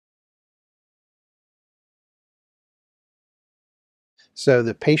So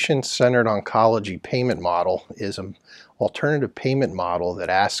the Patient-Centered Oncology Payment Model is an alternative payment model that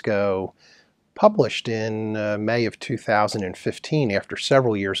ASCO published in May of 2015 after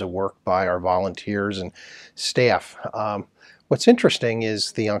several years of work by our volunteers and staff. What's interesting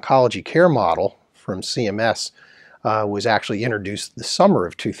is the Oncology Care Model from CMS was actually introduced the summer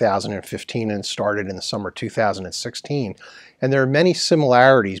of 2015 and started in the summer of 2016. And there are many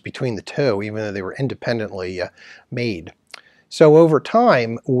similarities between the two, even though they were independently made. So over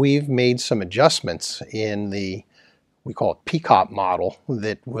time, we've made some adjustments in the, we call it PCOP model,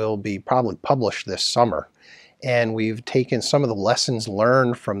 that will be probably published this summer. And we've taken some of the lessons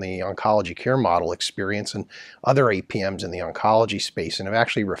learned from the Oncology Care Model experience and other APMs in the oncology space and have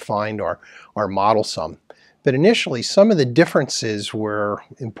actually refined our model some. But initially, some of the differences were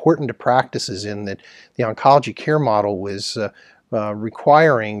important to practices in that the Oncology Care Model was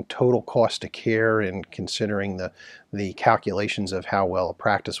requiring total cost of care and considering the calculations of how well a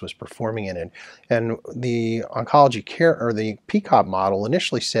practice was performing in it. And the Oncology Care, or the PCOP model,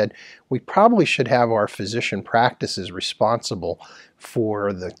 initially said we probably should have our physician practices responsible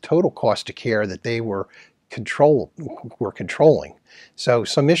for the total cost of care that they were controlling. So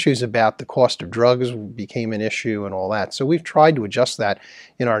some issues about the cost of drugs became an issue and all that. So we've tried to adjust that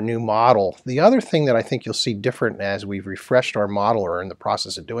in our new model. The other thing that I think you'll see different as we've refreshed our model or in the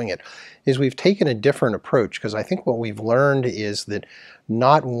process of doing it is we've taken a different approach, because I think what we've learned is that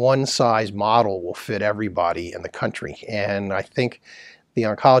not one size model will fit everybody in the country. And I think the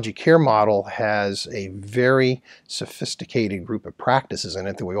Oncology Care Model has a very sophisticated group of practices in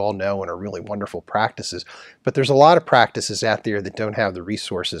it that we all know and are really wonderful practices. But there's a lot of practices out there that don't have the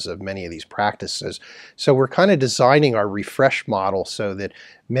resources of many of these practices. So we're kind of designing our refresh model so that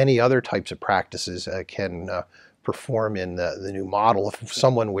many other types of practices can perform in the new model if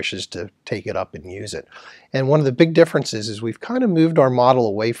someone wishes to take it up and use it. And one of the big differences is we've kind of moved our model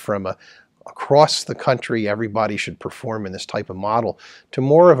away from across the country everybody should perform in this type of model to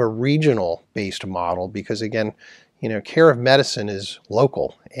more of a regional based model, because again, care of medicine is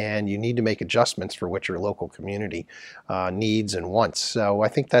local and you need to make adjustments for what your local community needs and wants. So I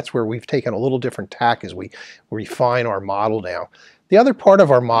think that's where we've taken a little different tack as we refine our model now. The other part of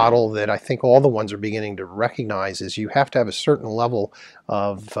our model that I think all the ones are beginning to recognize is you have to have a certain level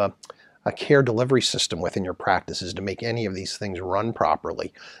of a care delivery system within your practices to make any of these things run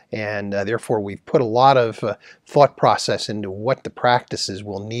properly. And therefore we've put a lot of thought process into what the practices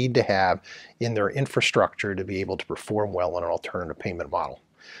will need to have in their infrastructure to be able to perform well in an alternative payment model.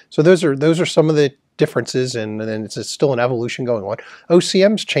 So those are some of the differences, and then it's still an evolution going on.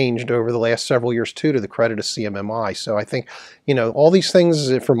 OCM's changed over the last several years too, to the credit of CMMI. So I think, all these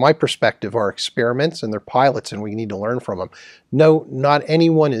things from my perspective are experiments and they're pilots and we need to learn from them. No, not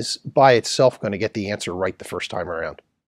anyone is by itself going to get the answer right the first time around.